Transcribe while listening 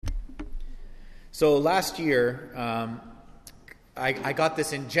So last year, I got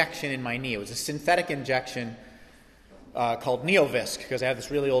this injection in my knee. It was a synthetic injection called Neovisc, because I have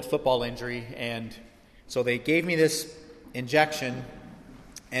this really old football injury. And so they gave me this injection.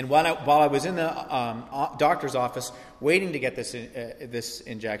 And while I was in the doctor's office waiting to get this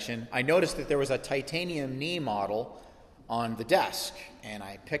injection, I noticed that there was a titanium knee model on the desk. And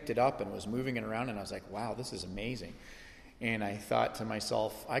I picked it up and was moving it around, and I was like, wow, this is amazing. And I thought to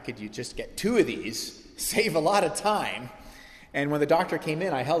myself, I could just get 2 of these, save a lot of time. And when the doctor came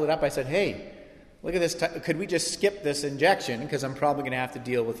in, I held it up. I said, hey, look at this. Could we just skip this injection? Because I'm probably going to have to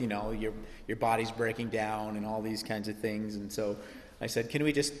deal with, your body's breaking down and all these kinds of things. And so I said, can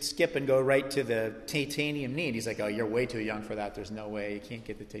we just skip and go right to the titanium knee? And he's like, oh, you're way too young for that. There's no way. You can't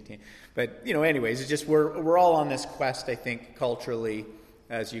get the titanium. But, anyways, it's just we're all on this quest, I think, culturally,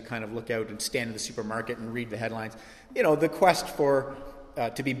 as you kind of look out and stand in the supermarket and read the headlines. The quest for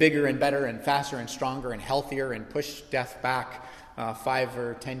to be bigger and better and faster and stronger and healthier and push death back 5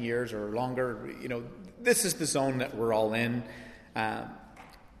 or 10 years or longer. This is the zone that we're all in. And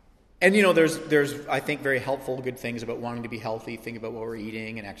there's I think very helpful, good things about wanting to be healthy, think about what we're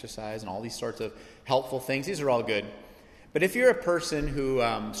eating and exercise and all these sorts of helpful things. These are all good. But if you're a person who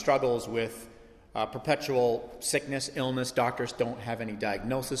struggles with perpetual sickness, illness, doctors don't have any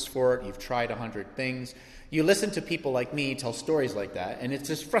diagnosis for it, you've tried 100 things, you listen to people like me tell stories like that, and it's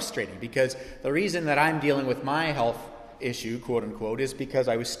just frustrating, because the reason that I'm dealing with my health issue, quote unquote, is because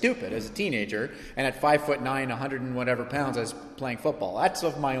I was stupid as a teenager, and at 5'9", 100 and whatever pounds, I was playing football. That's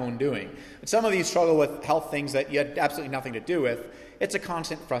of my own doing. But some of you struggle with health things that you had absolutely nothing to do with. It's a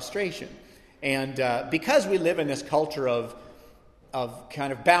constant frustration. And because we live in this culture of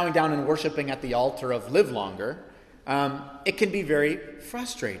kind of bowing down and worshiping at the altar of live longer, it can be very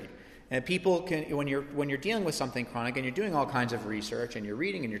frustrating. And people can, when you're dealing with something chronic and you're doing all kinds of research and you're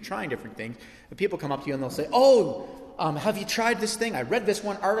reading and you're trying different things, and people come up to you and they'll say, have you tried this thing? I read this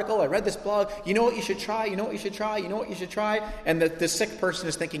one article, I read this blog, you know what you should try, you know what you should try, you know what you should try? And the sick person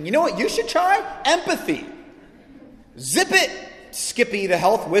is thinking, you know what you should try? Empathy. Zip it, Skippy the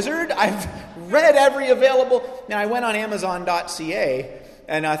health wizard. I've read every available. Now, I went on Amazon.ca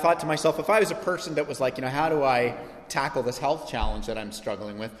and I thought to myself, if I was a person that was like, how do I tackle this health challenge that I'm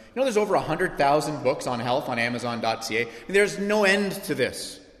struggling with? There's over 100,000 books on health on Amazon.ca. There's no end to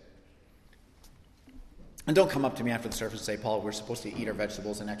this. And don't come up to me after the service and say, Paul, we're supposed to eat our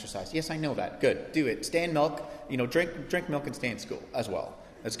vegetables and exercise. Yes, I know that. Good. Do it. Stay in milk. Drink milk and stay in school as well.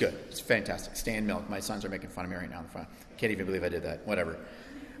 That's good. It's fantastic. Stay in milk. My sons are making fun of me right now in the front. Can't even believe I did that. Whatever.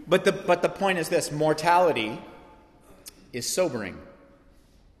 But the point is this. Mortality is sobering.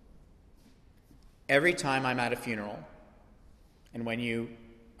 Every time I'm at a funeral, and when you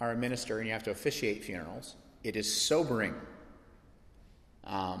are a minister and you have to officiate funerals, it is sobering.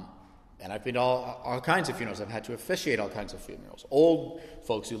 And I've been to all kinds of funerals. I've had to officiate all kinds of funerals. Old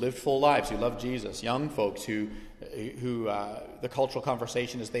folks who lived full lives, who loved Jesus. Young folks who the cultural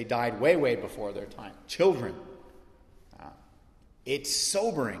conversation is they died way, way before their time. Children. It's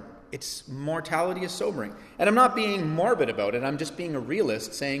sobering. Mortality is sobering. And I'm not being morbid about it. I'm just being a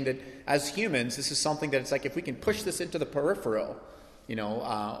realist, saying that as humans, this is something that it's like if we can push this into the peripheral, we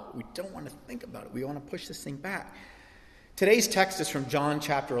don't want to think about it. We want to push this thing back. Today's text is from John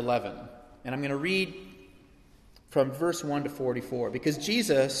chapter 11, and I'm going to read from verse 1 to 44, because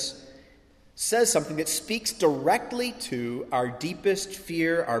Jesus says something that speaks directly to our deepest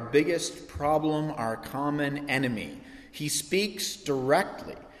fear, our biggest problem, our common enemy. He speaks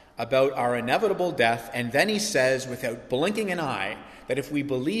directly about our inevitable death, and then he says, without blinking an eye, that if we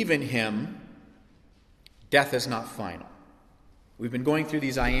believe in him, death is not final. We've been going through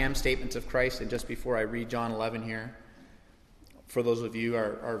these I am statements of Christ, and just before I read John 11 here, for those of you who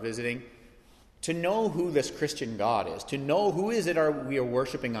are visiting, to know who this Christian God is, to know who is it we are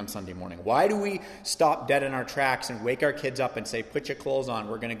worshiping on Sunday morning. Why do we stop dead in our tracks and wake our kids up and say, put your clothes on,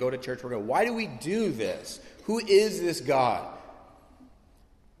 we're going to go to church, why do we do this? Who is this God?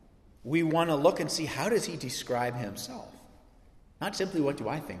 We want to look and see, how does he describe himself? Not simply what do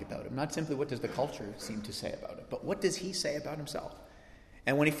I think about him, not simply what does the culture seem to say about it, but what does he say about himself?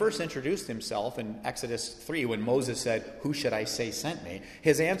 And when he first introduced himself in Exodus 3, when Moses said, who should I say sent me?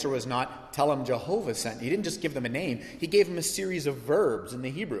 His answer was not, tell him Jehovah sent me. He didn't just give them a name. He gave them a series of verbs in the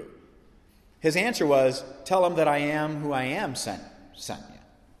Hebrew. His answer was, tell him that I am who I am sent you.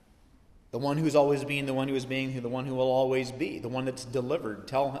 The one who's always been, the one who is being, the one who will always be, the one that's delivered.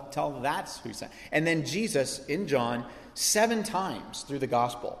 Tell that's who sent. And then Jesus, in John, 7 times through the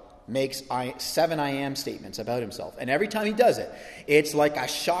gospel, makes 7 I am statements about himself. And every time he does it, it's like a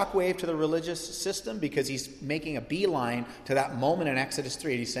shockwave to the religious system, because he's making a beeline to that moment in Exodus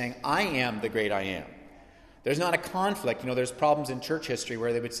 3. He's saying, I am the great I am. There's not a conflict. There's problems in church history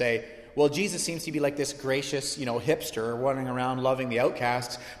where they would say, well, Jesus seems to be like this gracious, hipster running around loving the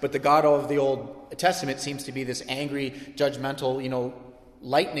outcasts, but the God of the Old Testament seems to be this angry, judgmental,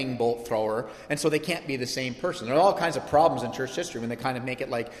 lightning bolt thrower, and so they can't be the same person. There are all kinds of problems in church history when they kind of make it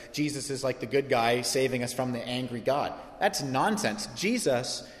like Jesus is like the good guy saving us from the angry God. That's nonsense.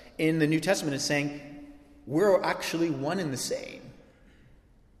 Jesus in the New Testament is saying we're actually one and the same.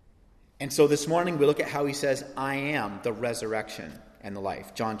 And so this morning we look at how he says, I am the resurrection and the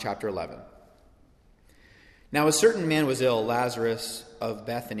life. John chapter 11. Now a certain man was ill, Lazarus of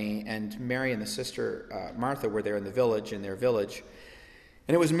Bethany, and Mary and the sister Martha were there in their village.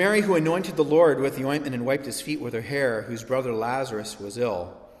 And it was Mary who anointed the Lord with the ointment and wiped his feet with her hair, whose brother Lazarus was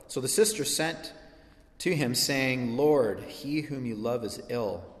ill. So the sister sent to him, saying, Lord, he whom you love is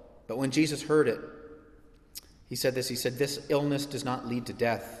ill. But when Jesus heard it, he said, this illness does not lead to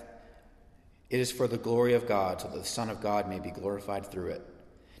death. It is for the glory of God, so that the Son of God may be glorified through it.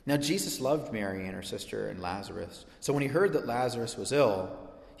 Now Jesus loved Mary and her sister and Lazarus. So when he heard that Lazarus was ill,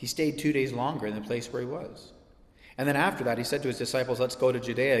 he stayed 2 days longer in the place where he was. And then after that, he said to his disciples, let's go to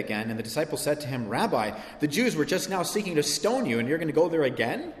Judea again. And the disciples said to him, Rabbi, the Jews were just now seeking to stone you, and you're going to go there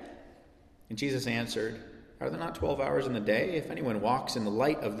again? And Jesus answered, are there not 12 hours in the day? If anyone walks in the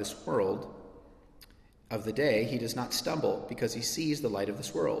light of this world, of the day, he does not stumble, because he sees the light of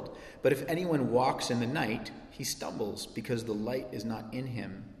this world. But if anyone walks in the night, he stumbles, because the light is not in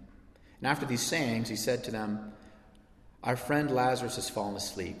him. And after these sayings, he said to them, our friend Lazarus has fallen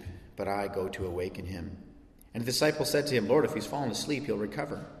asleep, but I go to awaken him. And the disciples said to him, Lord, if he's fallen asleep, he'll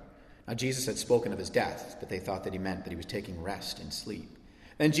recover. Now Jesus had spoken of his death, but they thought that he meant that he was taking rest in sleep.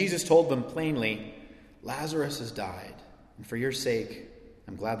 Then Jesus told them plainly, Lazarus has died, and for your sake,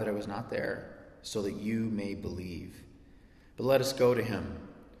 I'm glad that I was not there, so that you may believe. But let us go to him.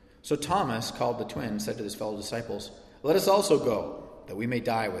 So Thomas, called the twin, said to his fellow disciples, let us also go, that we may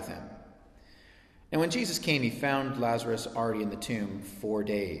die with him. And when Jesus came, he found Lazarus already in the tomb 4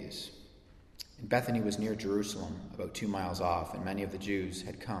 days. And Bethany was near Jerusalem, about 2 miles off, and many of the Jews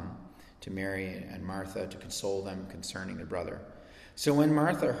had come to Mary and Martha to console them concerning their brother. So when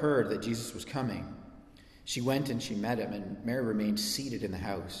Martha heard that Jesus was coming, she went and she met him, and Mary remained seated in the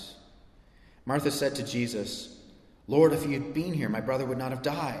house. Martha said to Jesus, Lord, if you had been here, my brother would not have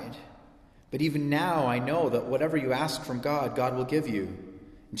died. But even now I know that whatever you ask from God, God will give you.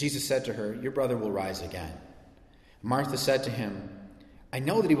 And Jesus said to her, your brother will rise again. Martha said to him, I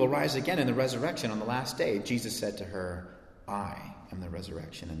know that he will rise again in the resurrection on the last day. Jesus said to her, I am the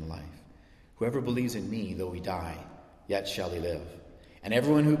resurrection and the life. Whoever believes in me, though he die, yet shall he live. And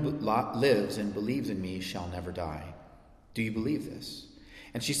everyone who lives and believes in me shall never die. Do you believe this?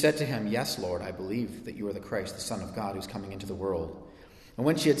 And she said to him, yes, Lord, I believe that you are the Christ, the Son of God, who's coming into the world. And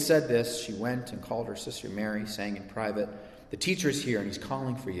when she had said this, she went and called her sister Mary, saying in private, the teacher is here, and he's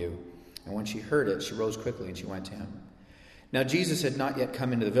calling for you. And when she heard it, she rose quickly, and she went to him. Now Jesus had not yet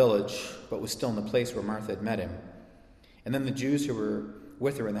come into the village, but was still in the place where Martha had met him. And then the Jews who were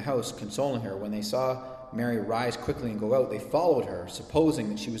with her in the house, consoling her, when they saw Mary rise quickly and go out, they followed her, supposing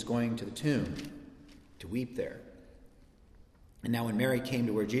that she was going to the tomb to weep there. And now when Mary came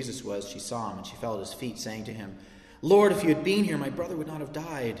to where Jesus was, she saw him, and she fell at his feet, saying to him, Lord, if you had been here, my brother would not have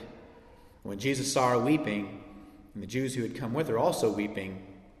died. And when Jesus saw her weeping, and the Jews who had come with her also weeping,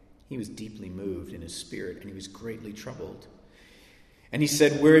 he was deeply moved in his spirit, and he was greatly troubled. And he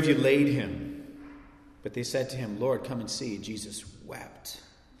said, where have you laid him? But they said to him, Lord, come and see. Jesus wept.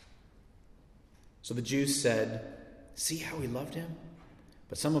 So the Jews said, see how he loved him?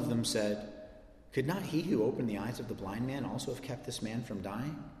 But some of them said, could not he who opened the eyes of the blind man also have kept this man from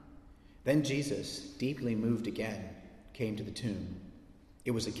dying? Then Jesus, deeply moved again, came to the tomb.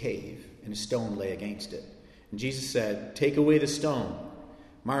 It was a cave, and a stone lay against it. And Jesus said, take away the stone.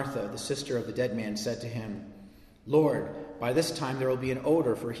 Martha, the sister of the dead man, said to him, Lord, by this time there will be an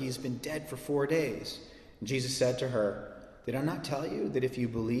odor, for he has been dead for 4 days. And Jesus said to her, did I not tell you that if you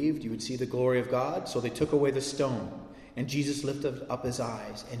believed, you would see the glory of God? So they took away the stone. And Jesus lifted up his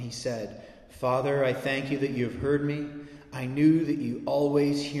eyes, and he said, Father, I thank you that you have heard me. I knew that you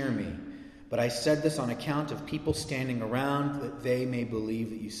always hear me. But I said this on account of people standing around, that they may believe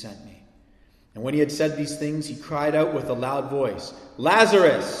that you sent me. And when he had said these things, he cried out with a loud voice,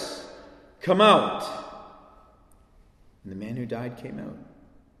 Lazarus, come out! And the man who died came out,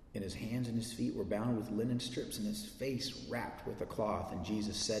 and his hands and his feet were bound with linen strips, and his face wrapped with a cloth. And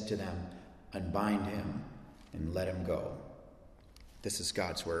Jesus said to them, unbind him and let him go. This is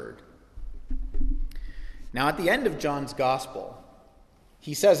God's word. Now, at the end of John's gospel,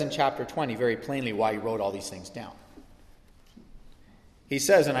 he says in chapter 20 very plainly why he wrote all these things down. He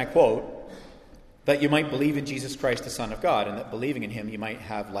says, and I quote, that you might believe in Jesus Christ, the Son of God, and that believing in him you might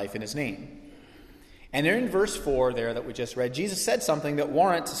have life in his name. And there in verse 4 there that we just read, Jesus said something that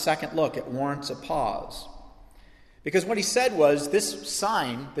warrants a second look. It warrants a pause. Because what he said was this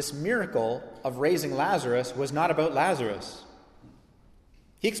sign, this miracle of raising Lazarus was not about Lazarus.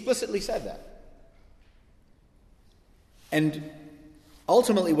 He explicitly said that. And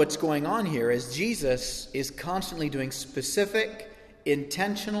ultimately what's going on here is Jesus is constantly doing specific,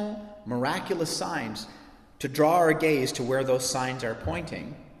 intentional, miraculous signs to draw our gaze to where those signs are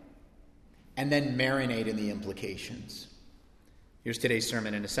pointing and then marinate in the implications. Here's today's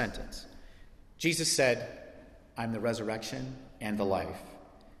sermon in a sentence. Jesus said, I'm the resurrection and the life.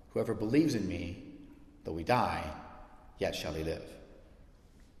 Whoever believes in me, though he die, yet shall he live.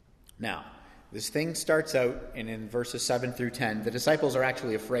 Now, this thing starts out in verses 7 through 10. The disciples are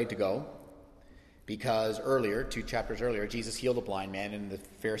actually afraid to go because earlier, 2 chapters earlier, Jesus healed a blind man, and the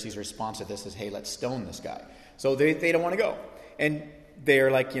Pharisees' response to this is, hey, let's stone this guy. So they don't want to go. And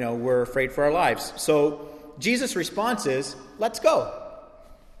they're like, we're afraid for our lives. So Jesus' response is, let's go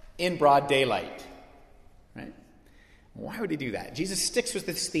in broad daylight. Right? Why would he do that? Jesus sticks with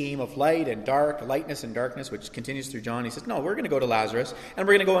this theme of light and dark, lightness and darkness, which continues through John. He says, no, we're going to go to Lazarus, and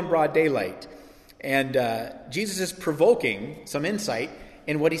we're going to go in broad daylight. And Jesus is provoking some insight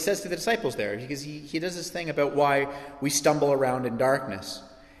in what he says to the disciples there, because he does this thing about why we stumble around in darkness.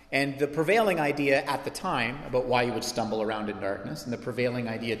 And the prevailing idea at the time about why you would stumble around in darkness, and the prevailing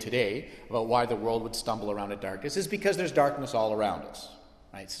idea today about why the world would stumble around in darkness, is because there's darkness all around us.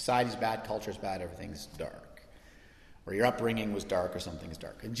 Right? Society's bad, culture's bad, everything's dark. Or your upbringing was dark, or something is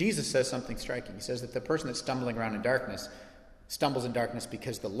dark. And Jesus says something striking. He says that the person that's stumbling around in darkness stumbles in darkness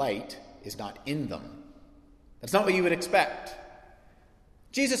because the light is not in them. That's not what you would expect.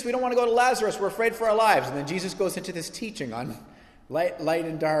 Jesus, we don't want to go to Lazarus. We're afraid for our lives. And then Jesus goes into this teaching on light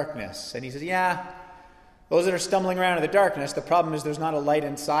and darkness. And he says, yeah, those that are stumbling around in the darkness, the problem is there's not a light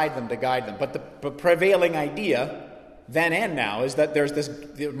inside them to guide them. But the prevailing idea, then and now, is that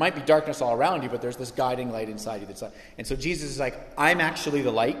there might be darkness all around you, but there's this guiding light inside you. And so Jesus is like, I'm actually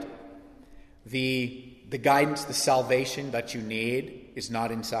the light. The guidance, the salvation that you need is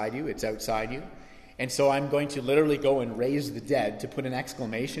not inside you, it's outside you. And so I'm going to literally go and raise the dead, to put an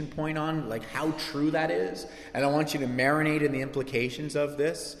exclamation point on like how true that is. And I want you to marinate in the implications of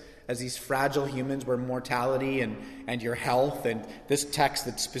this as these fragile humans where mortality and your health, and this text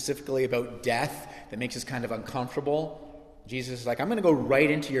that's specifically about death that makes us kind of uncomfortable. Jesus is like, I'm going to go right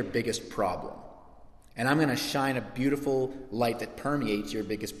into your biggest problem. And I'm going to shine a beautiful light that permeates your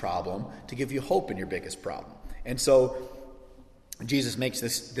biggest problem to give you hope in your biggest problem. And so Jesus makes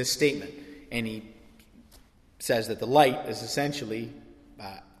this statement, and he says that the light is essentially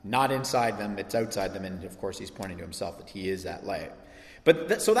not inside them, it's outside them, and of course he's pointing to himself that he is that light.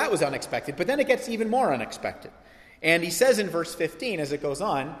 But so that was unexpected, but then it gets even more unexpected. And he says in verse 15, as it goes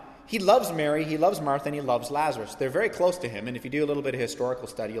on, he loves Mary, he loves Martha, and he loves Lazarus. They're very close to him, and if you do a little bit of historical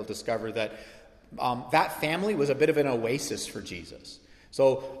study, you'll discover that that family was a bit of an oasis for Jesus.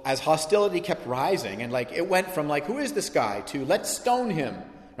 So as hostility kept rising, and it went from who is this guy, to let's stone him,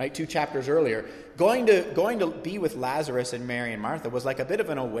 right? 2 chapters earlier, going to be with Lazarus and Mary and Martha was like a bit of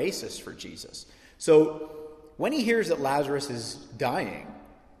an oasis for Jesus. So when he hears that Lazarus is dying,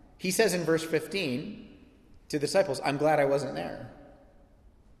 he says in verse 15 to the disciples, I'm glad I wasn't there.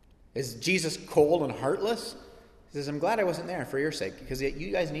 Is Jesus cold and heartless? He says, I'm glad I wasn't there for your sake, because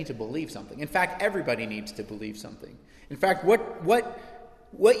you guys need to believe something. In fact, everybody needs to believe something. In fact,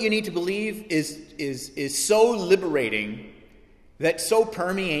 what you need to believe is so liberating, that so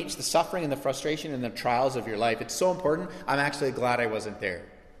permeates the suffering and the frustration and the trials of your life. It's so important. I'm actually glad I wasn't there.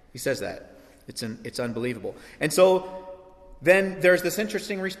 He says that. It's unbelievable. And so then there's this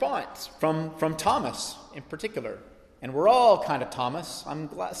interesting response from Thomas in particular. And we're all kind of Thomas. I'm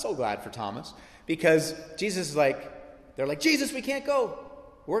so glad for Thomas. Because Jesus is they're like, Jesus, we can't go.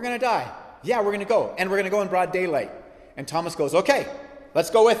 We're going to die. Yeah, we're going to go. And we're going to go in broad daylight. And Thomas goes, okay, let's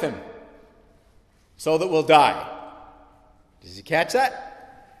go with him, so that we'll die. Does he catch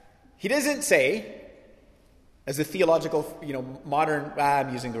that? He doesn't say, as the theological, modern,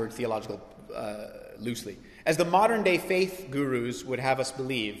 I'm using the word theological loosely, as the modern day faith gurus would have us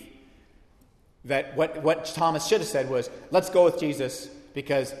believe, that what Thomas should have said was, let's go with Jesus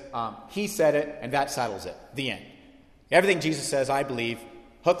because he said it and that settles it. The end. Everything Jesus says, I believe,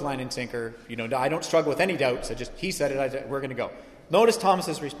 hook, line, and sinker. I don't struggle with any doubts. He said it, we're going to go. Notice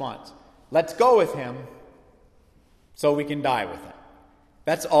Thomas's response. Let's go with him so we can die with him.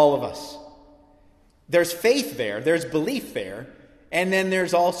 That's all of us. There's faith there, there's belief there, and then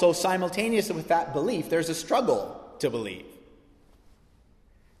there's also simultaneously with that belief, there's a struggle to believe.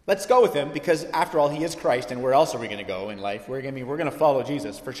 Let's go with him because after all, he is Christ, and where else are we going to go in life? We're going to follow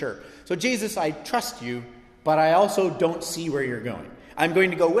Jesus for sure. So Jesus, I trust you, but I also don't see where you're going. I'm going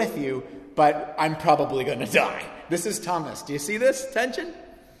to go with you, but I'm probably going to die. This is Thomas. Do you see this tension?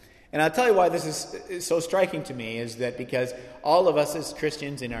 And I'll tell you why this is so striking to me is that because all of us as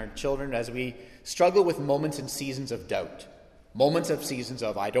Christians and our children, as we struggle with moments and seasons of doubt, moments of seasons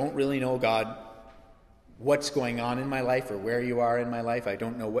of, I don't really know, God, what's going on in my life or where you are in my life. I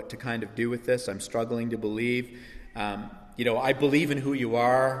don't know what to kind of do with this. I'm struggling to believe. I believe in who you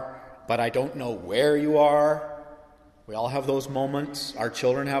are, but I don't know where you are. We all have those moments. Our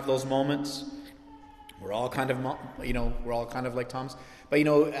children have those moments. We're all kind of like Thomas. But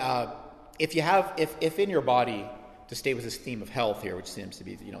if in your body, to stay with this theme of health here, which seems to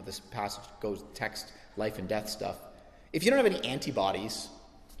be, this passage goes text life and death stuff. If you don't have any antibodies,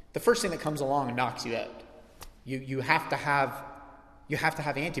 the first thing that comes along knocks you out. You have to have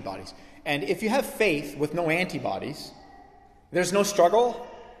antibodies. And if you have faith with no antibodies, there's no struggle.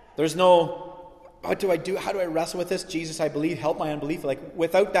 There's no, what do I do? How do I wrestle with this? Jesus, I believe, help my unbelief. Like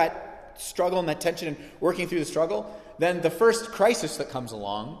without that struggle and that tension and working through the struggle, then the first crisis that comes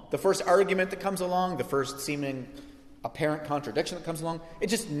along, the first argument that comes along, the first seeming apparent contradiction that comes along, it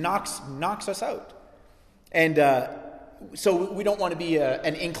just knocks us out. And so we don't want to be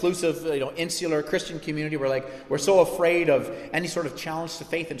an inclusive, insular Christian community where we're so afraid of any sort of challenge to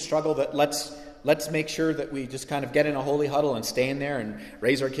faith and struggle that let's make sure that we just kind of get in a holy huddle and stay in there and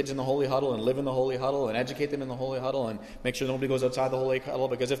raise our kids in the holy huddle and live in the holy huddle and educate them in the holy huddle and make sure nobody goes outside the holy huddle,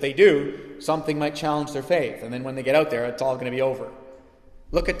 because if they do, something might challenge their faith. And then when they get out there, it's all going to be over.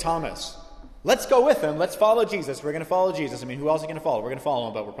 Look at Thomas. Let's go with him. Let's follow Jesus. We're going to follow Jesus. I mean, who else are you going to follow? We're going to follow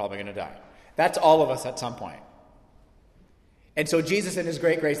him, but we're probably going to die. That's all of us at some point. And so Jesus in his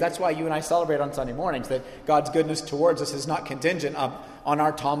great grace, that's why you and I celebrate on Sunday mornings, that God's goodness towards us is not contingent on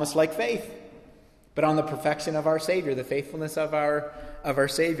our Thomas-like faith, but on the perfection of our Savior, the faithfulness of our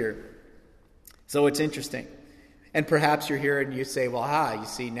Savior. So it's interesting. And perhaps you're here and you say, well, you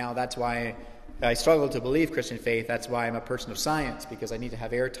see, now that's why I struggle to believe Christian faith. That's why I'm a person of science, because I need to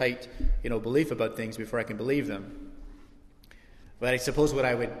have airtight, belief about things before I can believe them. But I suppose what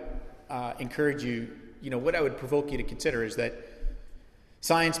I would encourage you, what I would provoke you to consider is that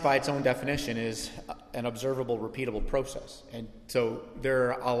science, by its own definition, is an observable, repeatable process. And so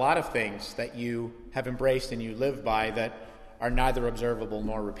there are a lot of things that you have embraced and you live by that are neither observable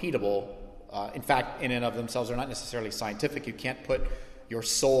nor repeatable. In fact, in and of themselves, they're not necessarily scientific. You can't put your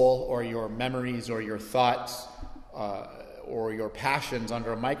soul or your memories or your thoughts or your passions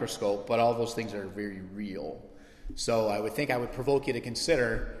under a microscope, but all those things are very real. So I would provoke you to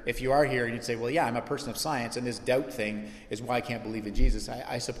consider, if you are here and you'd say, well, yeah, I'm a person of science, and this doubt thing is why I can't believe in Jesus.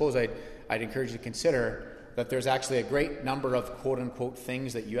 I suppose I'd encourage you to consider that there's actually a great number of quote-unquote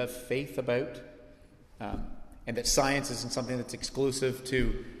things that you have faith about, and that science isn't something that's exclusive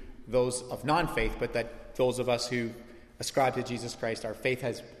to those of non-faith, but that those of us who ascribe to Jesus Christ, our faith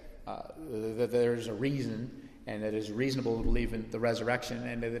has, that there's a reason, and that it is reasonable to believe in the resurrection,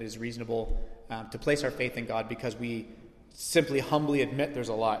 and that it is reasonable to place our faith in God because we simply humbly admit there's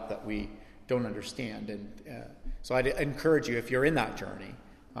a lot that we don't understand. And so I'd encourage you, if you're in that journey,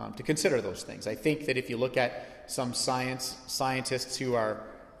 to consider those things. I think that if you look at some scientists who are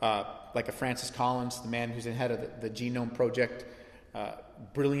like a Francis Collins, the man who's the head of the Genome Project,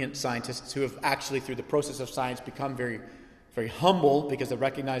 brilliant scientists who have actually, through the process of science, become very, very humble because they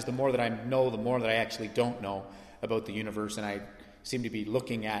recognize the more that I know, the more that I actually don't know about the universe. And I seem to be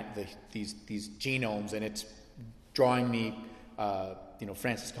looking at these genomes, and it's drawing me,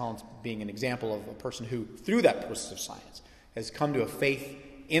 Francis Collins being an example of a person who, through that process of science, has come to a faith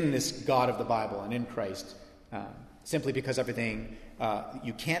in this God of the Bible and in Christ, simply because everything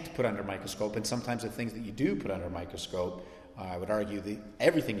you can't put under a microscope, and sometimes the things that you do put under a microscope, I would argue that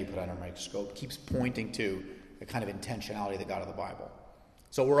everything you put under a microscope keeps pointing to the kind of intentionality of the God of the Bible.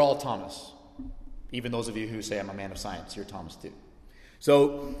 So we're all Thomas. Even those of you who say, I'm a man of science, you're Thomas too.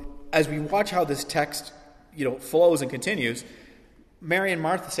 So as we watch how this text, flows and continues, Mary and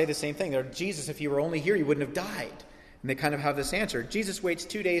Martha say the same thing. They're, Jesus, if you were only here, you wouldn't have died. And they kind of have this answer. Jesus waits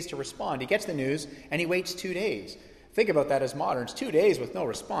 2 days to respond. He gets the news, and he waits 2 days. Think about that as moderns. 2 days with no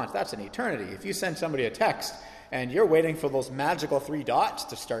response, that's an eternity. If you send somebody a text, and you're waiting for those magical 3 dots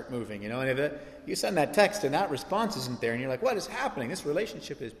to start moving, and if you send that text and that response isn't there, and you're like, what is happening? This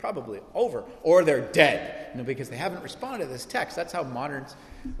relationship is probably over. Or they're dead, because they haven't responded to this text. That's how moderns,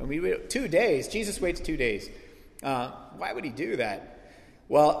 when we wait 2 days, Jesus waits 2 days. Why would he do that?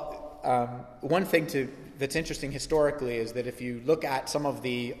 Well, one thing that's interesting historically is that if you look at some of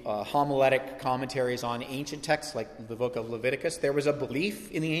the homiletic commentaries on ancient texts, like the book of Leviticus, there was a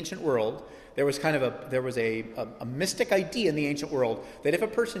belief in the ancient world. There was a mystic idea in the ancient world that if a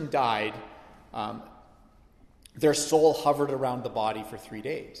person died, their soul hovered around the body for 3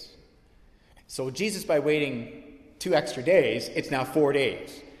 days. So Jesus, by waiting 2 extra days, it's now 4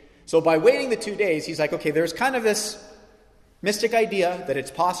 days. So by waiting the 2 days, he's like, okay, there's kind of this mystic idea that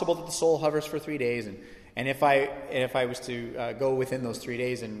it's possible that the soul hovers for 3 days, and if I was to go within those 3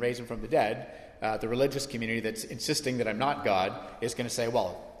 days and raise him from the dead, the religious community that's insisting that I'm not God is going to say,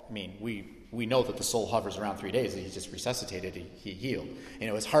 well, I mean, we know that the soul hovers around 3 days. He just resuscitated. He healed.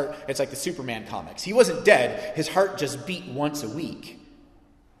 His heart. It's like the Superman comics. He wasn't dead. His heart just beat once a week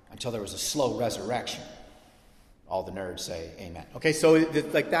until there was a slow resurrection. All the nerds say amen. Okay, so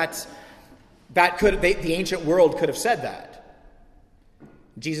the ancient world could have said that.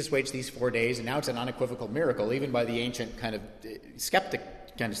 Jesus waits these 4 days, and now it's an unequivocal miracle, even by the ancient kind of skeptic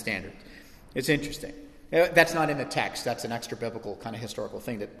kind of standard. It's interesting. That's not in the text. That's an extra biblical kind of historical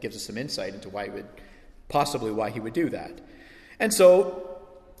thing that gives us some insight into why he would do that. And so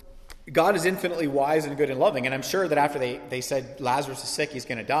God is infinitely wise and good and loving. And I'm sure that after they said Lazarus is sick, he's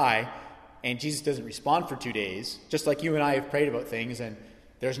going to die, and Jesus doesn't respond for 2 days, just like you and I have prayed about things, and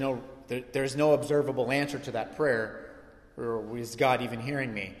there's no observable answer to that prayer, or is God even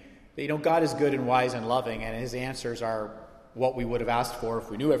hearing me? But, God is good and wise and loving, and his answers are what we would have asked for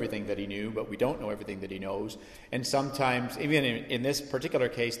if we knew everything that he knew, but we don't know everything that he knows. And sometimes, even in this particular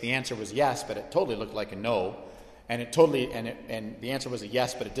case, the answer was yes, but it totally looked like a no. And the answer was a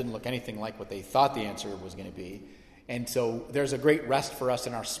yes, but it didn't look anything like what they thought the answer was going to be. And so there's a great rest for us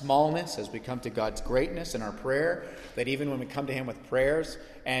in our smallness as we come to God's greatness in our prayer, that even when we come to him with prayers,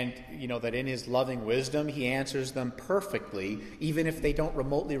 and that in his loving wisdom he answers them perfectly, even if they don't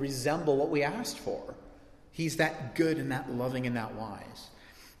remotely resemble what we asked for. He's that good and that loving and that wise.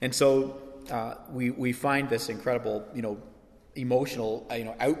 And so we find this incredible, emotional,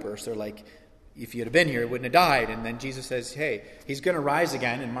 outburst. They're like, if you'd have been here, he wouldn't have died. And then Jesus says, hey, he's going to rise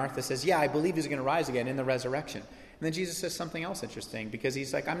again. And Martha says, yeah, I believe he's going to rise again in the resurrection. And then Jesus says something else interesting, because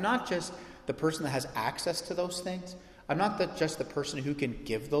he's like, I'm not just the person that has access to those things. I'm not just the person who can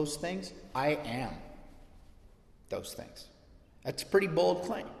give those things. I am those things. That's a pretty bold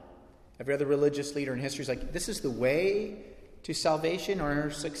claim. Every other religious leader in history is like, this is the way to salvation or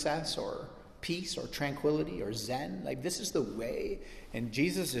success or peace or tranquility or Zen. Like, this is the way. And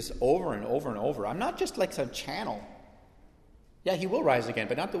Jesus is over and over and over. I'm not just like some channel. Yeah, he will rise again,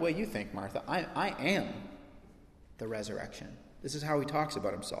 but not the way you think, Martha. I am the resurrection. This is how he talks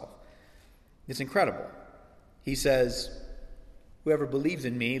about himself. It's incredible. He says, whoever believes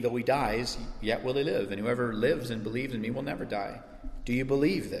in me, though he dies, yet will he live. And whoever lives and believes in me will never die. Do you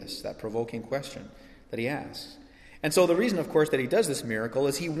believe this? That provoking question that he asks. And so the reason, of course, that he does this miracle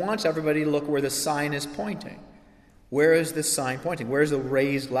is he wants everybody to look where the sign is pointing. Where is this sign pointing? Where is the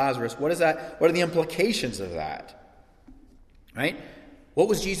raised Lazarus? What is that? What are the implications of that? Right? What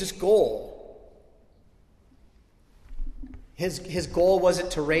was Jesus' goal? His goal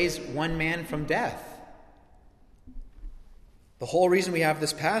wasn't to raise one man from death. The whole reason we have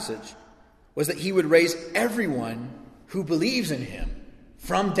this passage was that he would raise everyone who believes in him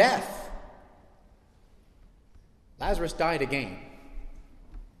from death. Lazarus died again.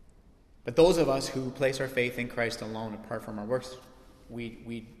 But those of us who place our faith in Christ alone, apart from our works,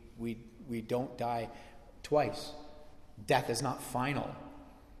 we don't die twice. Death is not final.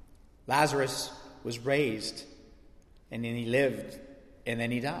 Lazarus was raised, and then he lived, and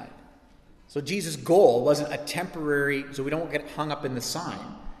then he died. So Jesus' goal wasn't a temporary, so we don't get hung up in the sign.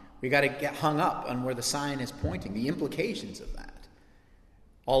 We got to get hung up on where the sign is pointing, the implications of that.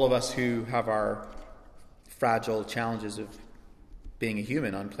 All of us who have our fragile challenges of being a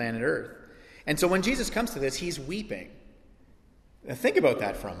human on planet Earth. And so when Jesus comes to this, he's weeping. Now think about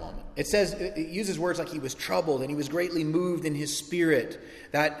that for a moment. It uses words like he was troubled and he was greatly moved in his spirit.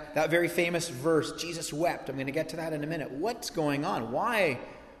 That very famous verse, Jesus wept. I'm going to get to that in a minute. What's going on? Why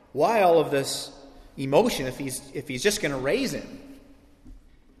all of this emotion if he's just going to raise him?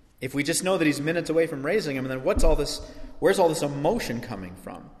 If we just know that he's minutes away from raising him, then where's all this emotion coming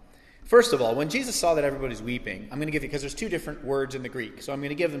from? First of all, when Jesus saw that everybody's weeping, I'm going to give you, because there's two different words in the Greek, so I'm going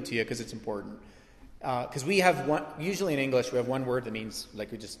to give them to you because it's important. Because we have one, usually in English, we have one word that means, like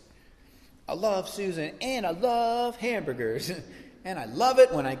I love Susan, and I love hamburgers, and I love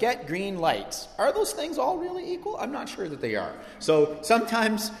it when I get green lights. Are those things all really equal? I'm not sure that they are. So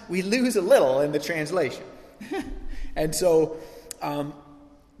sometimes we lose a little in the translation. And so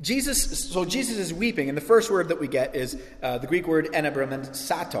Jesus is weeping, and the first word that we get is the Greek word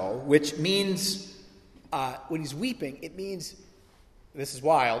enabramansato, which means, when he's weeping, it means, this is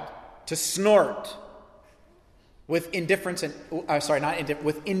wild, to snort with indifference and,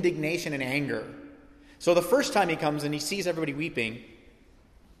 with indignation and anger. So the first time he comes and he sees everybody weeping,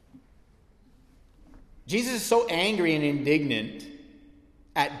 Jesus is so angry and indignant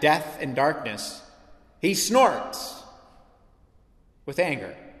at death and darkness, he snorts with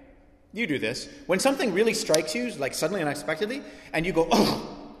anger. You do this. When something really strikes you, like suddenly, unexpectedly, and you go,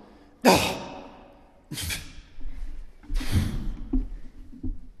 oh, oh.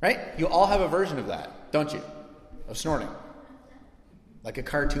 Right? You all have a version of that, don't you? Of snorting. Like a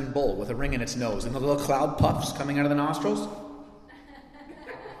cartoon bull with a ring in its nose and the little cloud puffs coming out of the nostrils.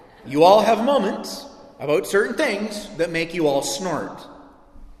 You all have moments about certain things that make you all snort.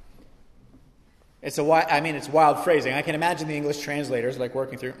 It's wild phrasing. I can imagine the English translators like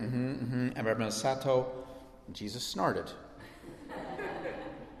working through, and Sato. Jesus snorted.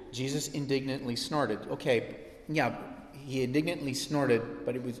 Jesus indignantly snorted. Okay, yeah, he indignantly snorted,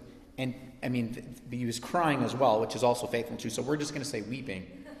 but it was, he was crying as well, which is also faithful too. So we're just going to say weeping.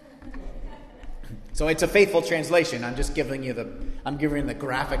 So it's a faithful translation. I'm just giving you the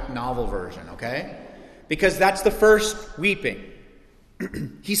graphic novel version, okay? Because that's the first weeping.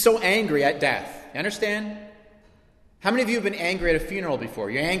 He's so angry at death. You understand? How many of you have been angry at a funeral before?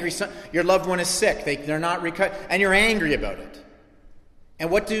 You're angry, your loved one is sick, they're not recovered, and you're angry about it.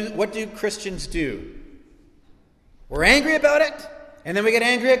 And what do Christians do? We're angry about it, and then we get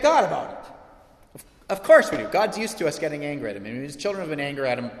angry at God about it. Of course we do. God's used to us getting angry at him. His children have been angry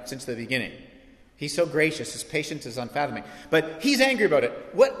at him since the beginning. He's so gracious, his patience is unfathoming. But he's angry about it.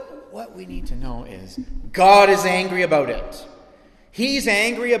 What we need to know is God is angry about it. He's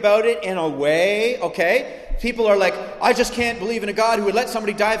angry about it in a way, okay? People are like, I just can't believe in a God who would let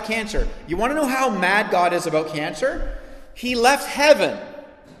somebody die of cancer. You want to know how mad God is about cancer? He left heaven,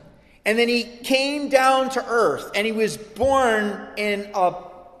 and then he came down to earth, and he was born in a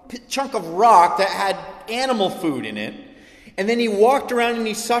chunk of rock that had animal food in it. And then he walked around and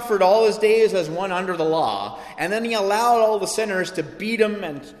he suffered all his days as one under the law. And then he allowed all the sinners to beat him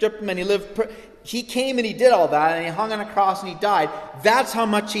and strip him, and he lived... He came and he did all that, and he hung on a cross and he died. That's how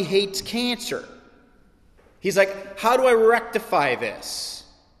much he hates cancer. He's like, how do I rectify this?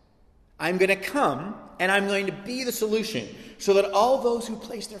 I'm going to come and I'm going to be the solution so that all those who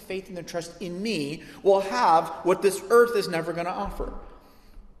place their faith and their trust in me will have what this earth is never going to offer.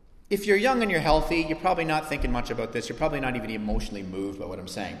 If you're young and you're healthy, you're probably not thinking much about this. You're probably not even emotionally moved by what I'm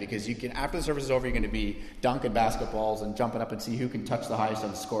saying, because you can, after the service is over, you're going to be dunking basketballs and jumping up and see who can touch the highest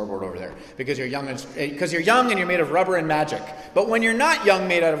on the scoreboard over there. Because you're young and you're made of rubber and magic. But when you're not young,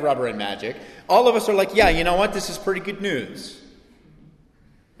 made out of rubber and magic, all of us are like, yeah, you know what? This is pretty good news.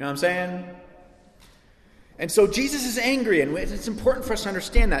 You know what I'm saying? And so Jesus is angry, and it's important for us to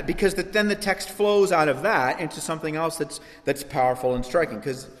understand that, because then the text flows out of that into something else that's powerful and striking.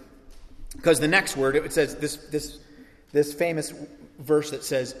 Because the next word, it says this famous verse that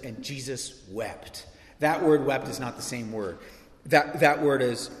says, and Jesus wept. That word wept is not the same word. That word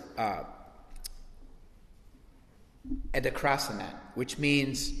is edekrasanet, which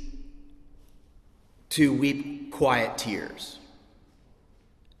means to weep quiet tears.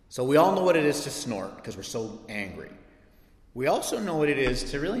 So we all know what it is to snort because we're so angry. We also know what it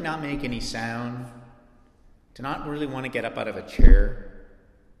is to really not make any sound, to not really want to get up out of a chair,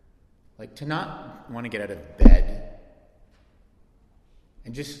 like to not want to get out of bed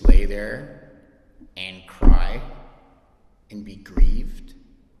and just lay there and cry and be grieved.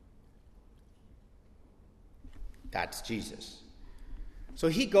 That's Jesus. So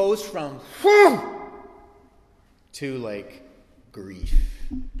he goes from to like grief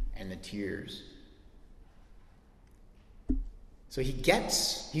and the tears. So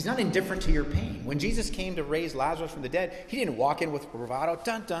he's not indifferent to your pain. When Jesus came to raise Lazarus from the dead, he didn't walk in with bravado,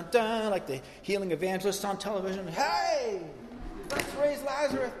 dun, dun, dun, like the healing evangelists on television. Hey, let's raise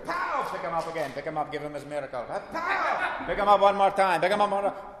Lazarus. Pow! Pick him up again. Pick him up. Give him his miracle. Pow! Pick him up one more time. Pick him up one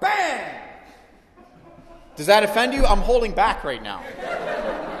more time. Bang! Does that offend you? I'm holding back right now.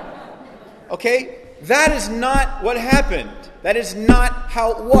 Okay? That is not what happened. That is not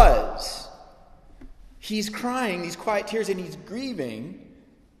how it was. He's crying these quiet tears and he's grieving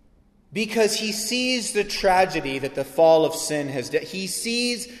because he sees the tragedy that the fall of sin has done. He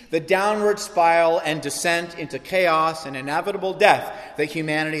sees the downward spiral and descent into chaos and inevitable death that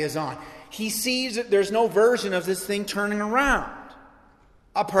humanity is on. He sees that there's no version of this thing turning around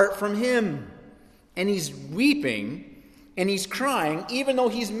apart from him. And he's weeping and he's crying even though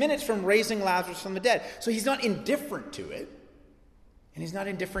he's minutes from raising Lazarus from the dead. So he's not indifferent to it. And he's not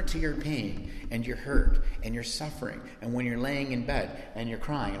indifferent to your pain and your hurt and your suffering. And when you're laying in bed and you're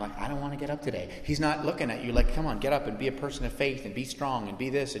crying, you're like, I don't want to get up today. He's not looking at you like, come on, get up and be a person of faith and be strong and be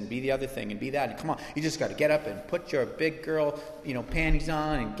this and be the other thing and be that. And come on, you just got to get up and put your big girl, panties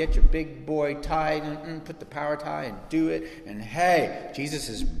on and get your big boy tied and put the power tie and do it. And hey,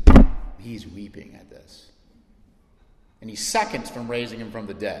 he's weeping at this. And he's seconds from raising him from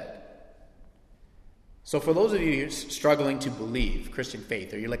the dead. So for those of you struggling to believe Christian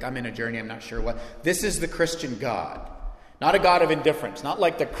faith, or you're like, I'm in a journey, I'm not sure what, this is the Christian God. Not a God of indifference. Not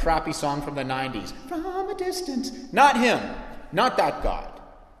like the crappy song from the 90s. From a distance. Not him. Not that God.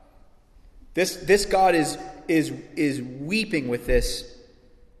 This God is weeping with this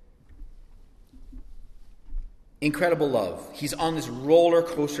incredible love. He's on this roller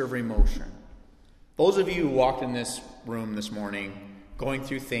coaster of emotion. Those of you who walked in this room this morning going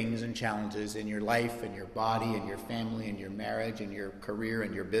through things and challenges in your life and your body and your family and your marriage and your career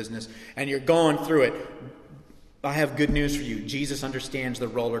and your business, and you're going through it, I have good news for you. Jesus understands the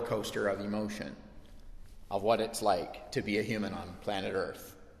roller coaster of emotion, of what it's like to be a human on planet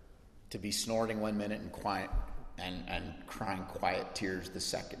Earth, to be snorting one minute and quiet and crying quiet tears the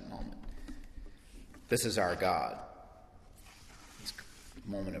second moment. This is our God. This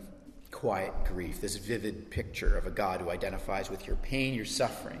moment of quiet grief, this vivid picture of a God who identifies with your pain, your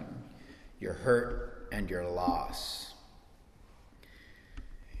suffering, your hurt, and your loss.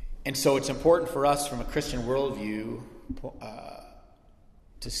 And so it's important for us from a Christian worldview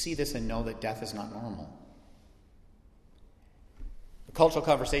to see this and know that death is not normal. The cultural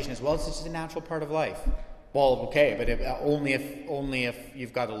conversation is, well, it's just a natural part of life. Well, okay, but only if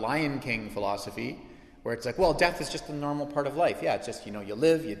you've got a Lion King philosophy, where it's like, well, death is just a normal part of life. Yeah, it's just, you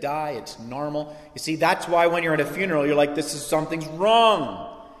live, you die, it's normal. You see, that's why when you're at a funeral, you're like, something's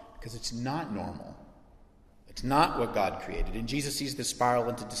wrong. Because it's not normal. It's not what God created. And Jesus sees the spiral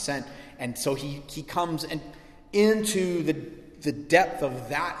into descent. And so he comes into the depth of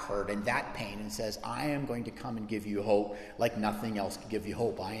that hurt and that pain and says, I am going to come and give you hope like nothing else can give you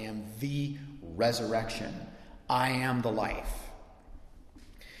hope. I am the resurrection. I am the life.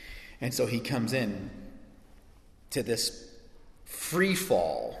 And so he comes in to this free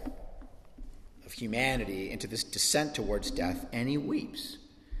fall of humanity, into this descent towards death, and he weeps.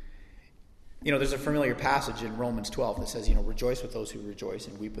 There's a familiar passage in Romans 12 that says, rejoice with those who rejoice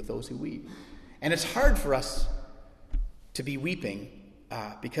and weep with those who weep. And it's hard for us to be weeping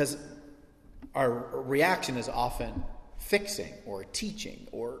because our reaction is often fixing or teaching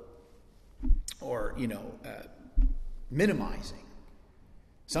or minimizing.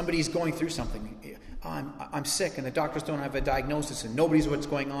 Somebody's going through something. I'm sick, and the doctors don't have a diagnosis, and nobody's what's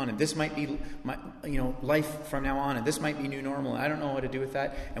going on, and this might be my, life from now on, and this might be new normal, and I don't know what to do with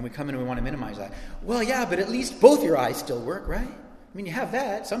that. And we come in and we want to minimize that. Well, yeah, but at least both your eyes still work, right? I mean, you have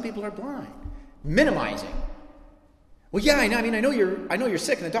that. Some people are blind. Minimizing. Well, yeah, I know you're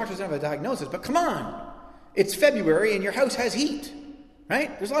sick, and the doctors don't have a diagnosis, but come on, it's February, and your house has heat,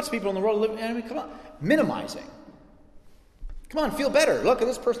 right? There's lots of people in the world living. Come on, minimizing. Come on, feel better. Look at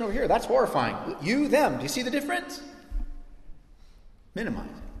this person over here. That's horrifying. You, them. Do you see the difference?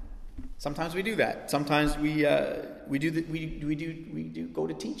 Minimizing. Sometimes we do that. Sometimes we do go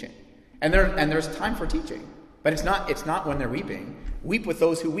to teaching, and there's time for teaching, but it's not when they're weeping. Weep with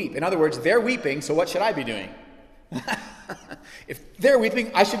those who weep. In other words, they're weeping. So what should I be doing? If they're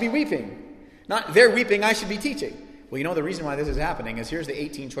weeping, I should be weeping. Not they're weeping, I should be teaching. Well, the reason why this is happening is here's the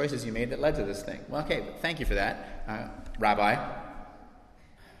 18 choices you made that led to this thing. Well, okay, thank you for that, Rabbi.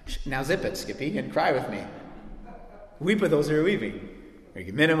 Now zip it, Skippy, and cry with me. Weep with those who are weeping. We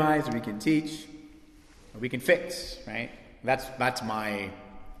can minimize, or we can teach, or we can fix, right? That's my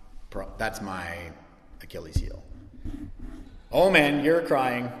Achilles heel. Oh man, you're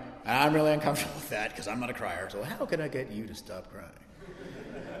crying, and I'm really uncomfortable with that because I'm not a crier. So how can I get you to stop crying?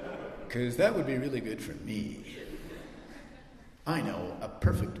 Because that would be really good for me. I know a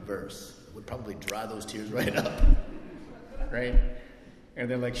perfect verse that would probably dry those tears right up. Right? And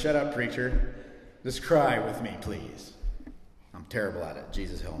they're like, shut up, preacher. Just cry with me, please. I'm terrible at it.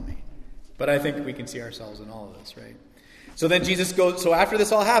 Jesus, help me. But I think we can see ourselves in all of this, right? So then Jesus goes, so after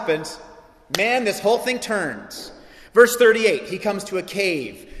this all happens, man, this whole thing turns. Verse 38, he comes to a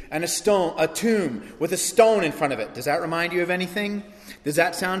cave and a tomb with a stone in front of it. Does that remind you of anything? Does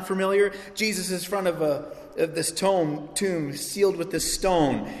that sound familiar? Jesus is in front of this tomb sealed with this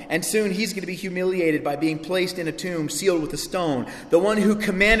stone. And soon he's going to be humiliated by being placed in a tomb sealed with a stone. The one who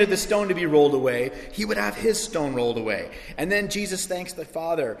commanded the stone to be rolled away, he would have his stone rolled away. And then Jesus thanks the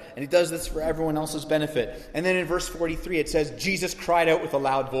Father, and he does this for everyone else's benefit. And then in verse 43 it says, Jesus cried out with a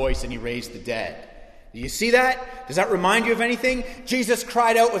loud voice and he raised the dead. Do you see that? Does that remind you of anything? Jesus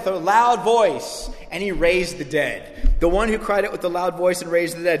cried out with a loud voice, and he raised the dead. The one who cried out with a loud voice and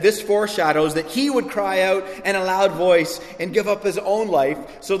raised the dead. This foreshadows that he would cry out in a loud voice and give up his own life,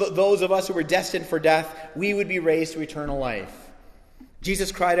 so that those of us who were destined for death, we would be raised to eternal life.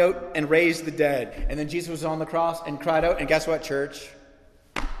 Jesus cried out and raised the dead. And then Jesus was on the cross and cried out, and guess what, church?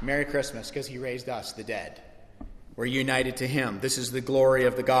 Merry Christmas, because he raised us, the dead. We're united to him. This is the glory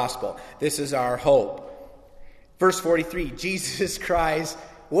of the gospel. This is our hope. Verse 43, Jesus cries,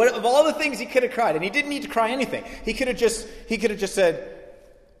 what of all the things he could have cried, and he didn't need to cry anything. He could have just said,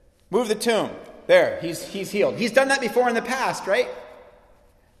 move the tomb. There, he's healed. He's done that before in the past, right?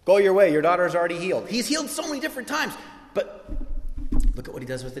 Go your way, your daughter is already healed. He's healed so many different times. But look at what he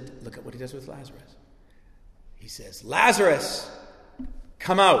does with Lazarus. He says, Lazarus,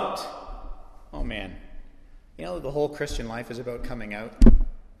 come out. Oh man. You know, the whole Christian life is about coming out.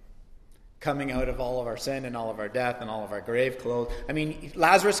 Coming out of all of our sin and all of our death and all of our grave clothes. I mean,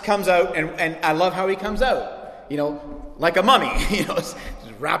 Lazarus comes out, and I love how he comes out. You know, like a mummy. You know, he's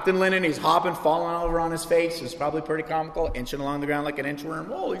wrapped in linen. He's hopping, falling over on his face. It's probably pretty comical. Inching along the ground like an inchworm.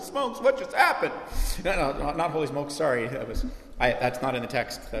 Holy smokes, what just happened? No, not holy smokes. Sorry, that's not in the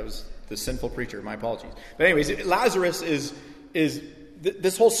text. That was the sinful preacher. My apologies. But anyways, Lazarus is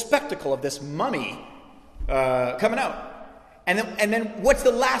this whole spectacle of this mummy coming out. And then what's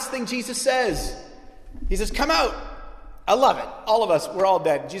the last thing Jesus says? He says, come out. I love it. All of us, we're all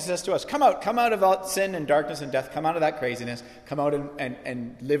dead. Jesus says to us, come out of sin and darkness and death. Come out of that craziness. Come out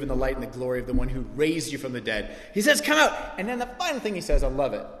and live in the light and the glory of the one who raised you from the dead. He says, come out. And then the final thing he says, I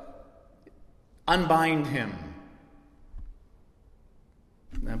love it. Unbind him.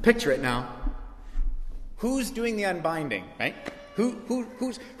 Now picture it now. Who's doing the unbinding, right?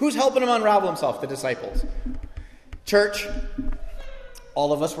 Who's helping him unravel himself? The disciples. Church,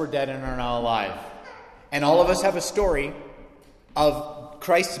 all of us were dead and are now alive. And all of us have a story of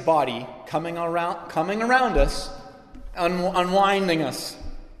Christ's body coming around us, unwinding us,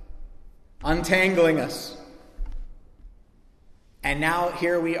 untangling us. And now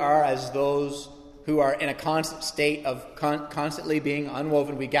here we are as those who are in a constant state of constantly being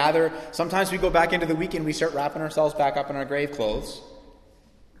unwoven. We gather. Sometimes we go back into the week and we start wrapping ourselves back up in our grave clothes.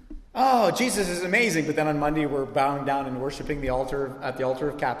 Oh, Jesus is amazing. But then on Monday we're bowing down and worshiping the altar at the altar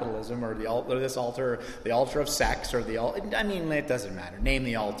of capitalism, or the altar of sex, or it doesn't matter. Name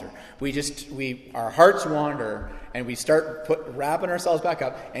the altar. Our hearts wander and we start wrapping ourselves back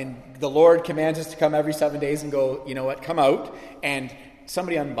up. And the Lord commands us to come every 7 days and go, you know what, come out and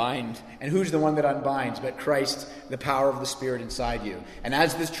somebody unbind. And who's the one that unbinds but Christ, the power of the Spirit inside you? And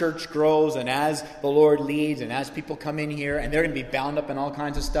as this church grows, and as the Lord leads, and as people come in here, and they're going to be bound up in all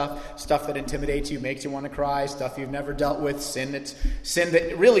kinds of stuff that intimidates you, makes you want to cry, stuff you've never dealt with, sin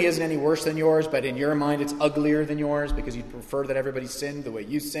that really isn't any worse than yours, but in your mind it's uglier than yours because you prefer that everybody sinned the way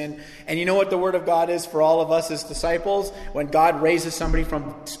you sin. And you know what the Word of God is for all of us as disciples? When God raises somebody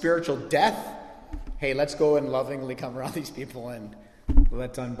from spiritual death, hey, let's go and lovingly come around these people and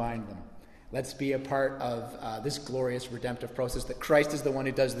let's unbind them. Let's be a part of this glorious redemptive process, that Christ is the one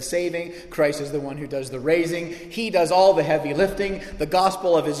who does the saving. Christ is the one who does the raising. He does all the heavy lifting. The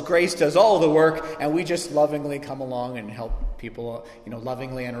gospel of his grace does all the work, and we just lovingly come along and help people,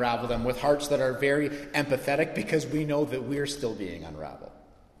 lovingly unravel them with hearts that are very empathetic, because we know that we're still being unraveled.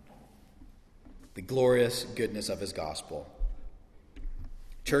 The glorious goodness of his gospel.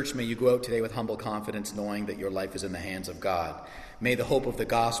 Church, may you go out today with humble confidence, knowing that your life is in the hands of God. May the hope of the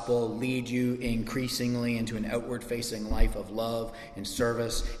gospel lead you increasingly into an outward-facing life of love and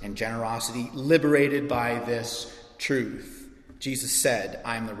service and generosity, liberated by this truth. Jesus said,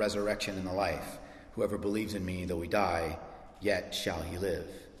 I am the resurrection and the life. Whoever believes in me, though he die, yet shall he live.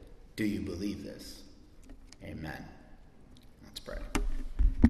 Do you believe this? Amen.